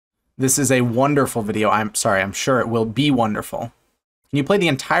This is a wonderful video. I'm sorry, I'm sure it will be wonderful. Can you play the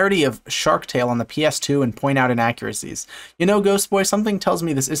entirety of Shark Tale on the PS2 and point out inaccuracies? You know, Ghost Boy, something tells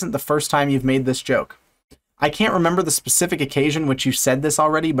me this isn't the first time you've made this joke. I can't remember the specific occasion which you said this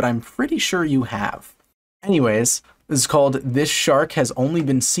already, but I'm pretty sure you have. Anyways, this is called This Shark Has Only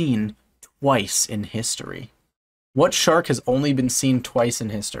Been Seen Twice in History. What shark has only been seen twice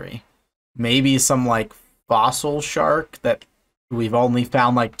in history? Maybe some, like, fossil shark that we've only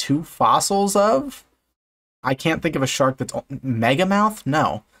found, like, 2 fossils of? I can't think of a shark that's... Megamouth?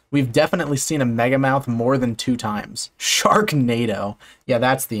 No. We've definitely seen a megamouth more than 2 times. Sharknado. Yeah,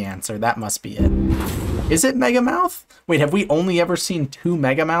 that's the answer. That must be it. Is it megamouth? Wait, have we only ever seen 2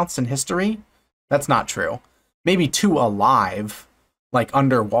 megamouths in history? That's not true. Maybe 2 alive, like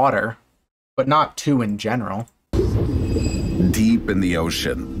underwater, but not 2 in general. Deep in the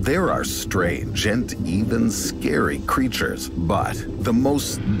ocean, there are strange and even scary creatures, but the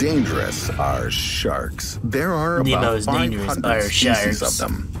most dangerous are sharks. There are about 500 species of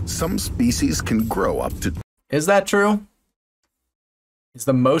them. Some species can grow up to... Is that true? Is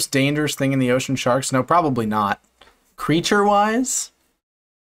the most dangerous thing in the ocean sharks? No, probably not. Creature-wise?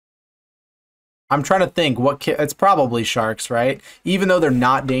 I'm trying to think. It's probably sharks, right? Even though they're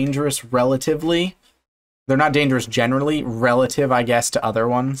not dangerous relatively... They're not dangerous generally, relative, I guess, to other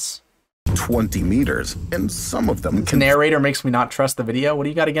ones. 20 meters, and some of them can... The narrator makes me not trust the video? What do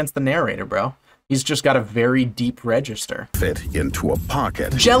you got against the narrator, bro? He's just got a very deep register. Fit into a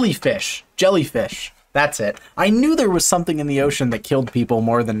pocket. Jellyfish. Jellyfish. That's it. I knew there was something in the ocean that killed people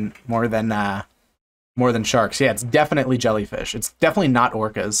more than sharks. Yeah, it's definitely jellyfish. It's definitely not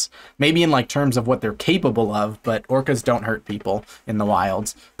orcas. Maybe in like terms of what they're capable of, but orcas don't hurt people in the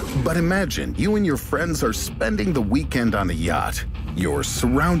wilds. But imagine you and your friends are spending the weekend on a yacht. You're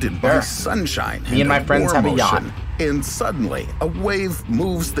surrounded by sunshine. Me and my friends have a yacht. And suddenly, a wave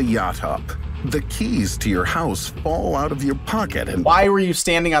moves the yacht up. The keys to your house fall out of your pocket and... Why were you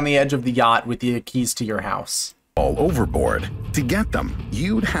standing on the edge of the yacht with the keys to your house? All overboard. To get them,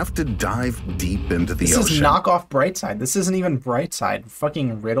 you'd have to dive deep into the ocean. This is knockoff Brightside. This isn't even Brightside.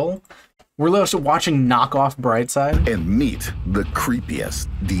 Fucking Riddle. We're literally watching knockoff Brightside. And meet the creepiest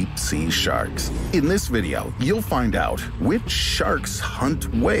deep-sea sharks. In this video, you'll find out which sharks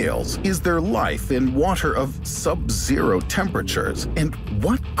hunt whales, is their life in water of sub-zero temperatures, and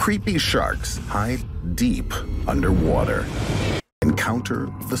what creepy sharks hide deep underwater. Encounter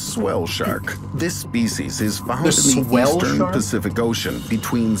the swell shark. This species is found in the eastern Pacific Ocean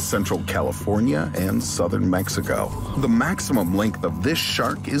between central California and southern Mexico. The maximum length of this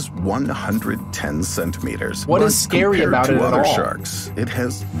shark is 110 centimeters. What is scary about it at all? Compared to other sharks, it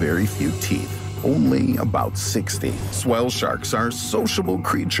has very few teeth, only about 60. Swell sharks are sociable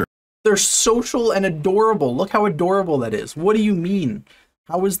creatures. They're social and adorable. Look how adorable that is. What do you mean?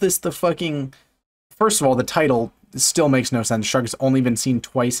 How is this the fucking... First of all, the title... This still makes no sense. Shark has only been seen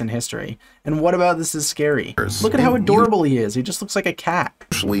twice in history. And what about this is scary? Look at how adorable he is. He just looks like a cat.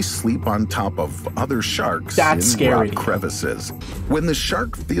 Usually sleep on top of other sharks in rock crevices. When the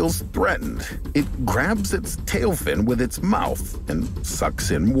shark feels threatened, it grabs its tail fin with its mouth and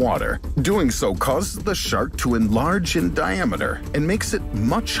sucks in water. Doing so causes the shark to enlarge in diameter and makes it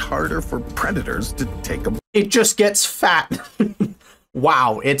much harder for predators to take a... It just gets fat.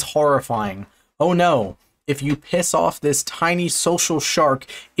 Wow, it's horrifying. Oh no. If you piss off this tiny social shark,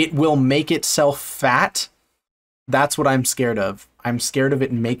 it will make itself fat. That's what I'm scared of. I'm scared of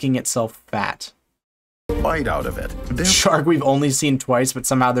it making itself fat. Bite out of it. Shark we've only seen twice, but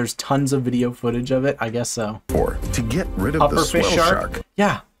somehow there's tons of video footage of it. I guess so. Or to get rid of the swell shark.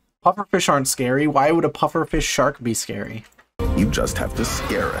 Yeah, pufferfish aren't scary. Why would a pufferfish shark be scary? You just have to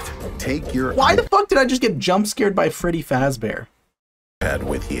scare it. Take your... Why the fuck did I just get jump scared by Freddy Fazbear? Head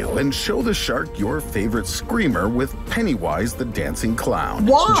with you and show the shark your favorite screamer with Pennywise the Dancing Clown.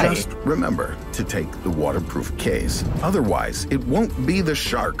 Why? Just remember to take the waterproof case. Otherwise, it won't be the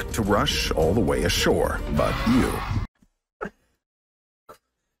shark to rush all the way ashore, but you.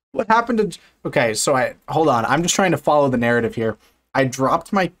 What happened to... Okay, so hold on. I'm just trying to follow the narrative here. I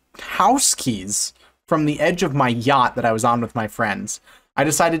dropped my house keys from the edge of my yacht that I was on with my friends. I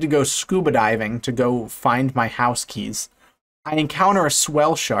decided to go scuba diving to go find my house keys. I encounter a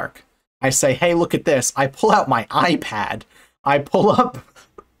swell shark. I say, hey, look at this. I pull out my iPad. I pull up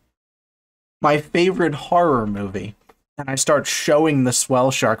my favorite horror movie. And I start showing the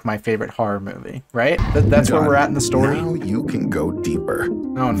swell shark my favorite horror movie, right? That's where we're at in the story. Now you can go deeper.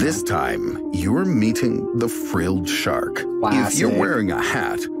 Oh, no. This time, you're meeting the frilled shark. Classic. If you're wearing a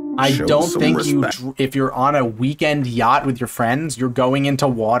hat, I don't think if you're on a weekend yacht with your friends, you're going into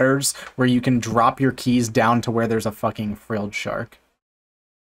waters where you can drop your keys down to where there's a fucking frilled shark.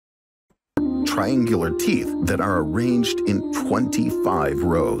 triangular teeth that are arranged in 25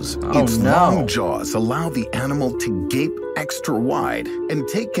 rows. Oh, Its no. long jaws allow the animal to gape extra wide and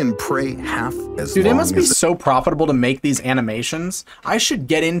take in prey half as Dude, long it must be as so profitable to make these animations. I should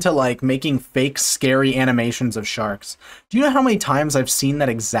get into, like, making fake, scary animations of sharks. Do you know how many times I've seen that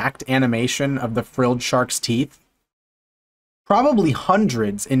exact animation of the frilled shark's teeth? Probably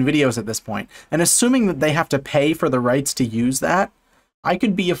hundreds in videos at this point. And assuming that they have to pay for the rights to use that, I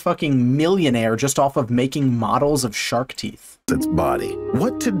could be a fucking millionaire just off of making models of shark teeth. its body.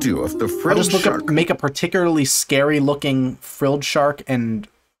 What to do if the I'll frilled just look shark up, make a particularly scary looking frilled shark and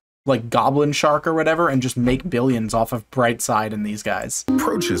like goblin shark or whatever, and just make billions off of Brightside and these guys.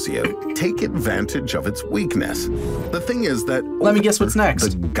 approaches you, take advantage of its weakness. The thing is that Let me guess what's next.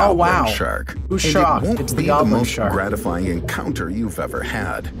 the goblin wow. shark. Who's and shocked? It won't It's the be goblin most shark. gratifying encounter you've ever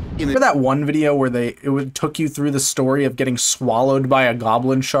had. Remember that one video where it took you through the story of getting swallowed by a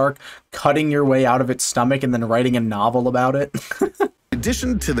goblin shark, cutting your way out of its stomach, and then writing a novel about it? In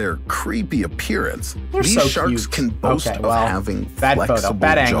addition to their creepy appearance, They're these so sharks cute. can boast Okay, of well, having bad photo, flexible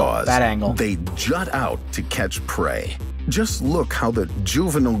bad angle, jaws. bad angle. They jut out to catch prey. Just look how the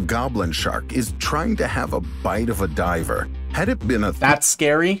juvenile goblin shark is trying to have a bite of a diver. Had it been a That's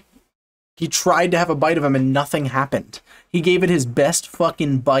scary. He tried to have a bite of him and nothing happened. He gave it his best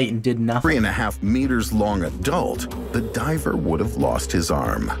fucking bite and did nothing. 3.5 meters long adult, the diver would have lost his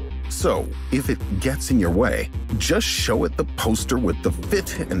arm. So, if it gets in your way, just show it the poster with the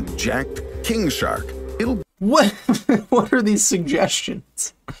fit and jacked king shark. It'll What? What are these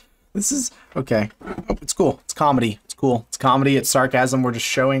suggestions? This is okay. Oh, it's cool. It's comedy. It's cool. It's comedy. It's sarcasm. We're just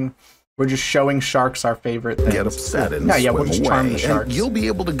showing sharks our favorite things. get upset and yeah, we'll swim just charm the away, sharks. and you'll be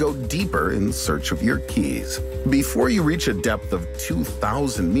able to go deeper in search of your keys. Before you reach a depth of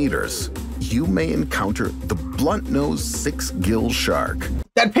 2,000 meters, you may encounter the blunt-nosed six-gill shark.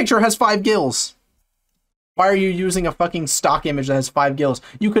 That picture has 5 gills. Why are you using a fucking stock image that has 5 gills?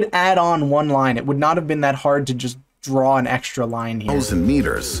 You could add on one line. It would not have been that hard to just draw an extra line here. 1,000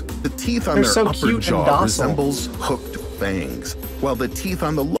 meters. The teeth on They're their so upper cute and jaw docile. resembles hooked fangs, while the teeth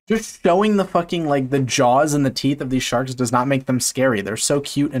on the Just showing the fucking, like, the jaws and the teeth of these sharks does not make them scary. They're so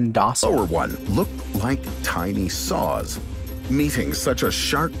cute and docile. lower one look like tiny saws. Meeting such a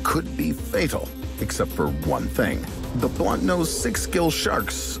shark could be fatal, except for one thing. The blunt-nosed six-gill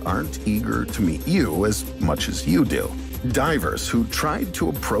sharks aren't eager to meet you as much as you do. Divers who tried to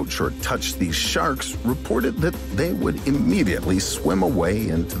approach or touch these sharks reported that they would immediately swim away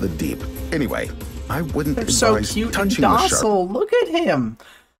into the deep. Anyway, I wouldn't They're so advise cute and touching the shark. docile. Look at him.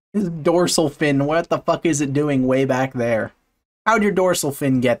 His dorsal fin. What the fuck is it doing way back there? How'd your dorsal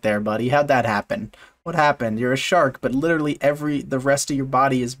fin get there, buddy? How'd that happen? What happened? You're a shark, but literally the rest of your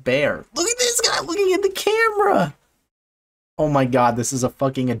body is bare. Look at this guy looking at the camera. Oh my god, this is a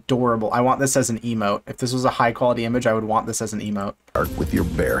fucking adorable. I want this as an emote. If this was a high quality image, I would want this as an emote. With your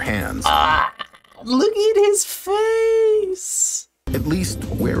bare hands. Look at his face. At least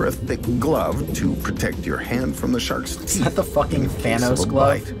wear a thick glove to protect your hand from the shark's teeth. Is that the fucking in case Thanos of a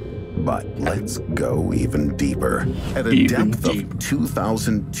glove? bite. But let's go even deeper. At a Even depth deeper. of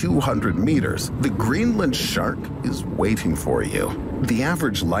 2,200 meters, the Greenland shark is waiting for you. The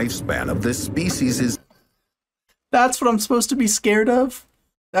average lifespan of this species is That's what I'm supposed to be scared of?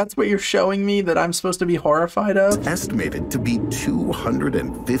 That's what you're showing me that I'm supposed to be horrified of? estimated to be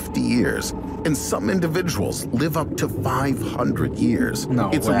 250 years, and some individuals live up to 500 years. No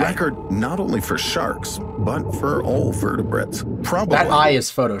It's way. a record not only for sharks, but for all vertebrates. Probably. That eye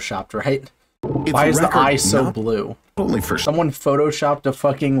is photoshopped, right? It's Why a is the record eye so not blue? only for Someone photoshopped a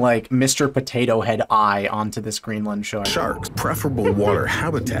fucking, like, Mr. Potato Head eye onto this Greenland shark. sharks, preferable water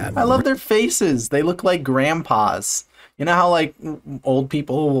habitat. I love their faces. They look like grandpas. You know how, like, old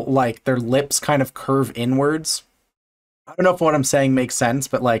people, like, their lips kind of curve inwards? I don't know if what I'm saying makes sense,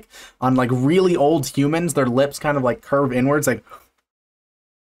 but, like, on, like, really old humans, their lips kind of, like, curve inwards,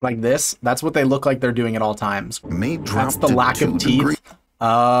 like this. That's what they look like they're doing at all times. May drop That's the to lack 2 of teeth. degrees.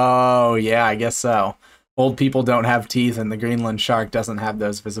 Oh, yeah, I guess so. Old people don't have teeth, and the Greenland shark doesn't have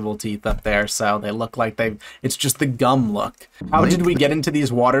those visible teeth up there, so they look like it's just the gum look. How did we get into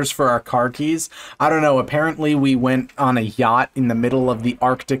these waters for our car keys? I don't know. Apparently, we went on a yacht in the middle of the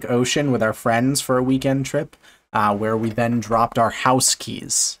Arctic Ocean with our friends for a weekend trip, where we then dropped our house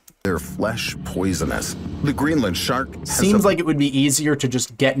keys. Their flesh poisonous. The Greenland shark has Seems a like it would be easier to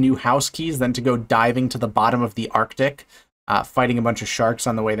just get new house keys than to go diving to the bottom of the Arctic, fighting a bunch of sharks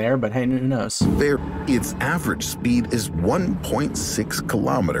on the way there, but hey, who knows? its average speed is 1.6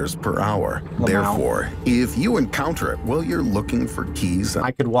 kilometers per hour. Wow. Therefore, if you encounter it while you're looking for keys,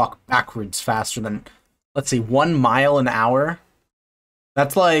 I could walk backwards faster than, let's see, 1 mile an hour.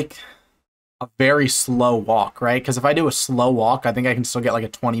 That's like a very slow walk, right? Because if I do a slow walk, I think I can still get like a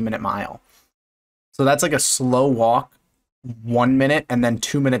 20-minute mile. So that's like a slow walk, 1 minute, and then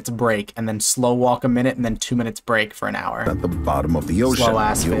 2 minutes break, and then slow walk a minute, and then 2 minutes break for an hour. At the bottom of the ocean,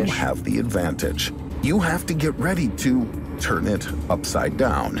 you'll fish. have the advantage. You have to get ready to turn it upside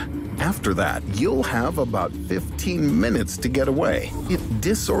down. After that, you'll have about 15 minutes to get away. It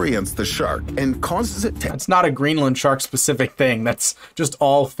disorients the shark and causes it to... That's not a Greenland shark specific thing. That's just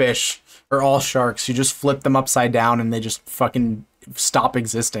all fish, or all sharks. You just flip them upside down and they just fucking stop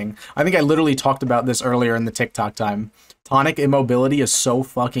existing. I think I literally talked about this earlier in the TikTok time. Tonic immobility is so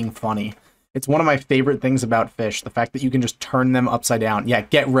fucking funny. It's one of my favorite things about fish, the fact that you can just turn them upside down. Yeah,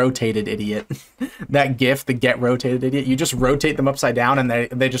 get rotated, idiot. That gif, the get rotated, idiot, you just rotate them upside down and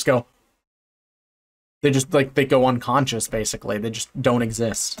they just go... They just, like, they go unconscious, basically. They just don't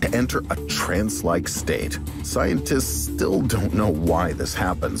exist. To enter a trance-like state. Scientists still don't know why this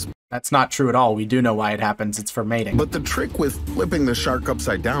happens. That's not true at all. We do know why it happens. It's for mating. But the trick with flipping the shark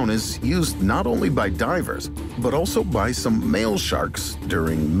upside down is used not only by divers, but also by some male sharks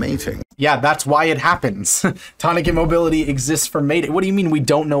during mating. Yeah, that's why it happens. Tonic immobility exists for mating. What do you mean we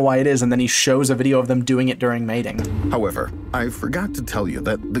don't know why it is? And then he shows a video of them doing it during mating. However, I forgot to tell you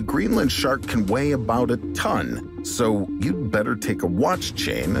that the Greenland shark can weigh about a ton. So you'd better take a watch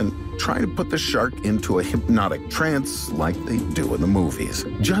chain and try to put the shark into a hypnotic trance like they do in the movies.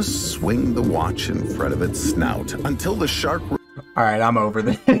 Just swing the watch in front of its snout until the shark... All right, I'm over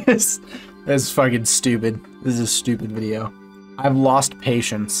this. This is fucking stupid. This is a stupid video. I've lost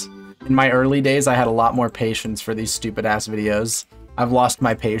patience. In my early days, I had a lot more patience for these stupid-ass videos. I've lost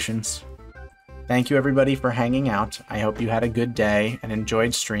my patience. Thank you, everybody, for hanging out. I hope you had a good day and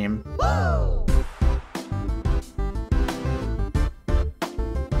enjoyed stream. Whoa!